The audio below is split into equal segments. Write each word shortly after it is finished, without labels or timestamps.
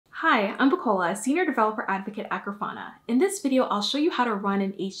Hi, I'm Bukola, Senior Developer Advocate at Grafana. In this video, I'll show you how to run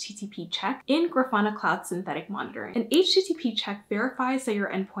an HTTP check in Grafana Cloud Synthetic Monitoring. An HTTP check verifies that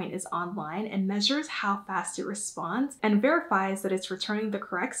your endpoint is online and measures how fast it responds and verifies that it's returning the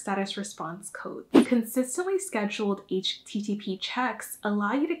correct status response code. Consistently scheduled HTTP checks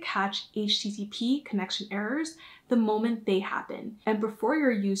allow you to catch HTTP connection errors the moment they happen and before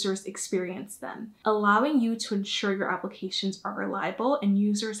your users experience them, allowing you to ensure your applications are reliable and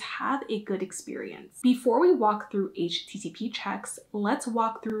users have a good experience. Before we walk through HTTP checks, let's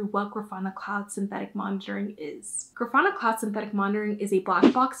walk through what Grafana Cloud Synthetic Monitoring is. Grafana Cloud Synthetic Monitoring is a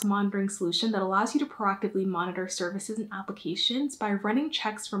black box monitoring solution that allows you to proactively monitor services and applications by running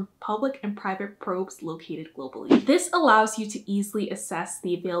checks from public and private probes located globally. This allows you to easily assess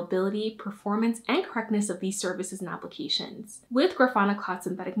the availability, performance, and correctness of these services and applications. With Grafana Cloud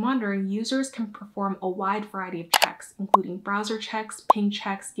Synthetic Monitoring, users can perform a wide variety of checks, including browser checks, ping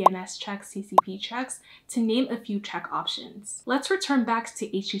checks, DNS checks, TCP checks, to name a few check options. Let's return back to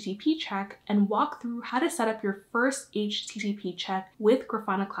HTTP check and walk through how to set up your first HTTP check with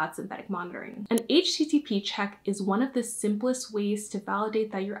Grafana Cloud Synthetic Monitoring. An HTTP check is one of the simplest ways to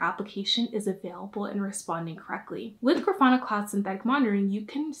validate that your application is available and responding correctly. With Grafana Cloud Synthetic Monitoring, you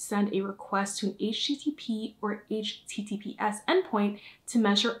can send a request to an HTTP or HTTPS endpoint to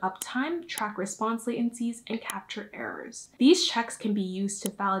measure uptime, track response latencies, and capture errors. These checks can be used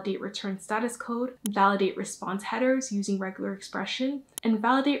to validate return status code, validate response headers using regular expression, and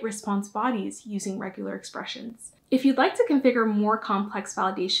validate response bodies using regular expressions. If you'd like to configure more complex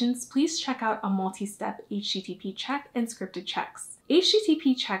validations, please check out a multi-step HTTP check and scripted checks.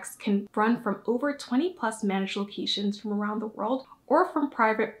 HTTP checks can run from over 20 plus managed locations from around the world or from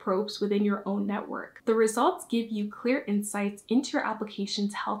private probes within your own network. The results give you clear insights into your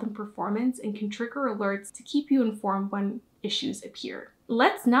application's health and performance and can trigger alerts to keep you informed when issues appear.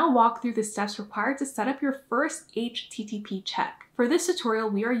 Let's now walk through the steps required to set up your first HTTP check. For this tutorial,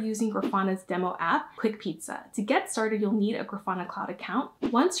 we are using Grafana's demo app, Quick Pizza. To get started, you'll need a Grafana Cloud account.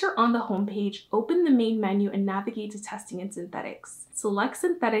 Once you're on the homepage, open the main menu and navigate to Testing and Synthetics. Select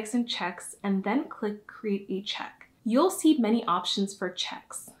Synthetics and Checks, and then click Create a Check. You'll see many options for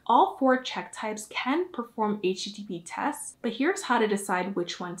checks. All 4 check types can perform HTTP tests, but here's how to decide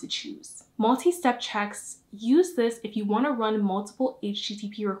which one to choose. Multi-step checks, use this if you want to run multiple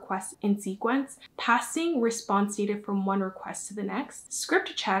HTTP requests in sequence, passing response data from one request to the next.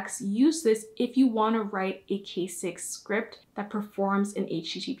 Script checks, use this if you want to write a K6 script that performs an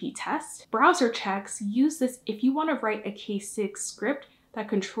HTTP test. Browser checks, use this if you want to write a K6 script that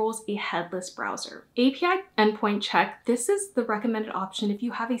controls a headless browser. API endpoint check, this is the recommended option if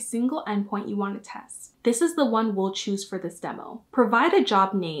you have a single endpoint you want to test. This is the one we'll choose for this demo. Provide a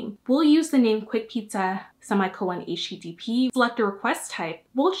job name. We'll use the name Quick Pizza HTTP. Select a request type.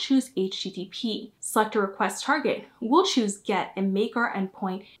 We'll choose HTTP. Select a request target. We'll choose GET and make our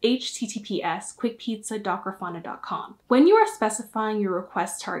endpoint HTTPS quickpizza.grafana.com. When you are specifying your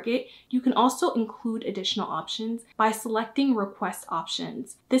request target, you can also include additional options by selecting request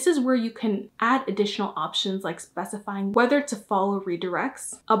options. This is where you can add additional options like specifying whether to follow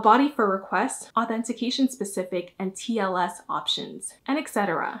redirects, a body for requests, authentication specific and TLS options, and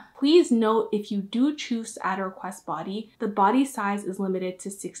etc. Please note if you do choose to add a request body, the body size is limited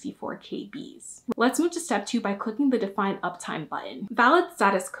to 64 KBs. Let's move to step 2 by clicking the Define Uptime button. Valid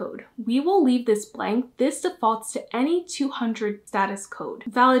status code. We will leave this blank. This defaults to any 200 status code.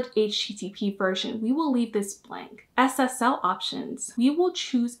 Valid HTTP version. We will leave this blank. SSL options. We will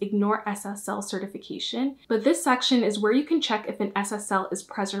choose Ignore SSL certification, but this section is where you can check if an SSL is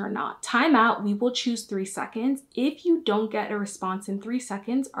present or not. Timeout, we will choose 3 seconds. If you don't get a response in 3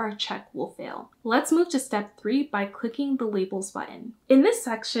 seconds, our check will fail. Let's move to step 3 by clicking the Labels button. In this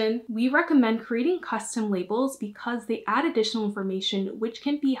section, we recommend creating custom labels because they add additional information which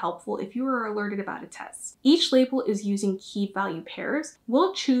can be helpful if you are alerted about a test. Each label is using key value pairs.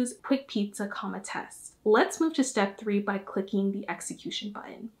 We'll choose Quick Pizza, test. Let's move to step 3 by clicking the Execution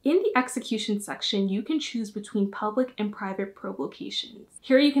button. In the Execution section, you can choose between public and private probe locations.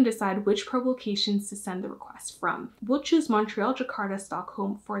 Here you can decide which probe locations to send the request from. We'll choose Montreal, Jakarta,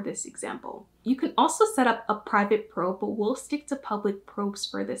 Stockholm for this example. You can also set up a private probe, but we'll stick to public probes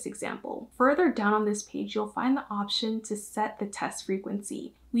for this example. Further down on this page, you'll find the option to set the test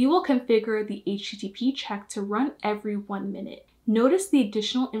frequency. We will configure the HTTP check to run every 1 minute. Notice the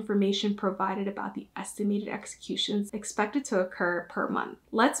additional information provided about the estimated executions expected to occur per month.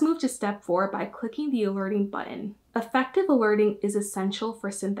 Let's move to step 4 by clicking the alerting button. Effective alerting is essential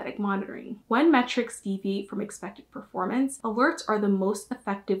for synthetic monitoring. When metrics deviate from expected performance, alerts are the most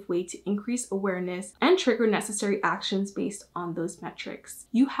effective way to increase awareness and trigger necessary actions based on those metrics.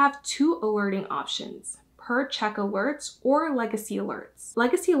 You have 2 alerting options: per check alerts or legacy alerts.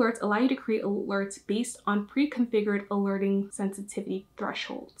 Legacy alerts allow you to create alerts based on pre-configured alerting sensitivity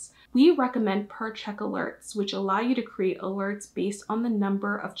thresholds. We recommend per check alerts, which allow you to create alerts based on the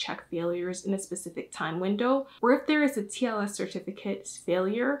number of check failures in a specific time window, or if there is a TLS certificate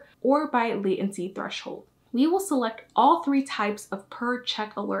failure, or by latency threshold. We will select all 3 types of per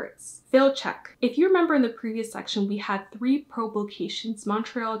check alerts. Fail check. If you remember in the previous section, we had 3 probe locations,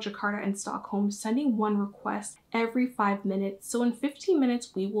 Montreal, Jakarta, and Stockholm, sending 1 request every 5 minutes. So in 15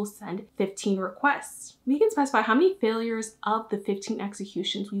 minutes, we will send 15 requests. We can specify how many failures of the 15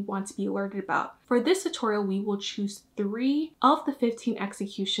 executions we want to be alerted about. For this tutorial, we will choose 3 of the 15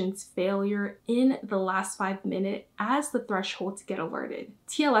 executions failure in the last 5 minutes as the threshold to get alerted.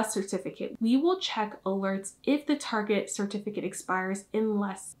 TLS certificate. We will check alerts if the target certificate expires in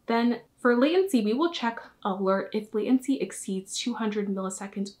less than. For latency, we will check alert if latency exceeds 200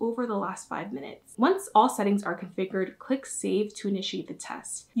 milliseconds over the last 5 minutes. Once all settings are configured, click Save to initiate the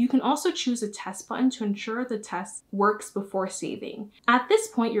test. You can also choose a test button to ensure the test works before saving. At this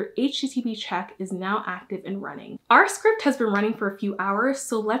point, your HTTP check is now active and running. Our script has been running for a few hours,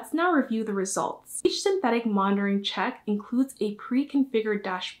 so let's now review the results. Each synthetic monitoring check includes a pre-configured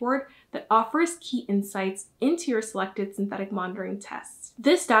dashboard that offers key insights into your selected synthetic monitoring tests.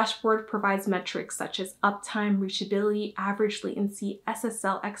 This dashboard provides metrics such as uptime, reachability, average latency,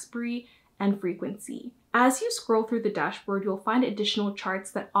 SSL expiry, and frequency. As you scroll through the dashboard, you'll find additional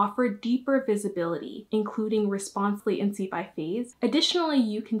charts that offer deeper visibility, including response latency by phase. Additionally,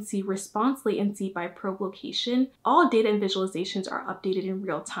 you can see response latency by probe location. All data and visualizations are updated in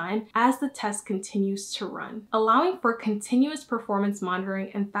real time as the test continues to run, allowing for continuous performance monitoring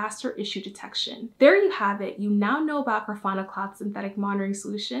and faster issue detection. There you have it. You now know about Grafana Cloud Synthetic Monitoring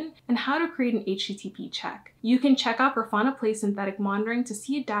solution and how to create an HTTP check. You can check out Grafana Play Synthetic Monitoring to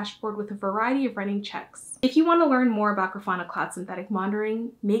see a dashboard with a variety of running checks. If you want to learn more about Grafana Cloud Synthetic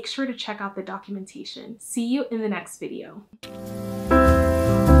Monitoring, make sure to check out the documentation. See you in the next video.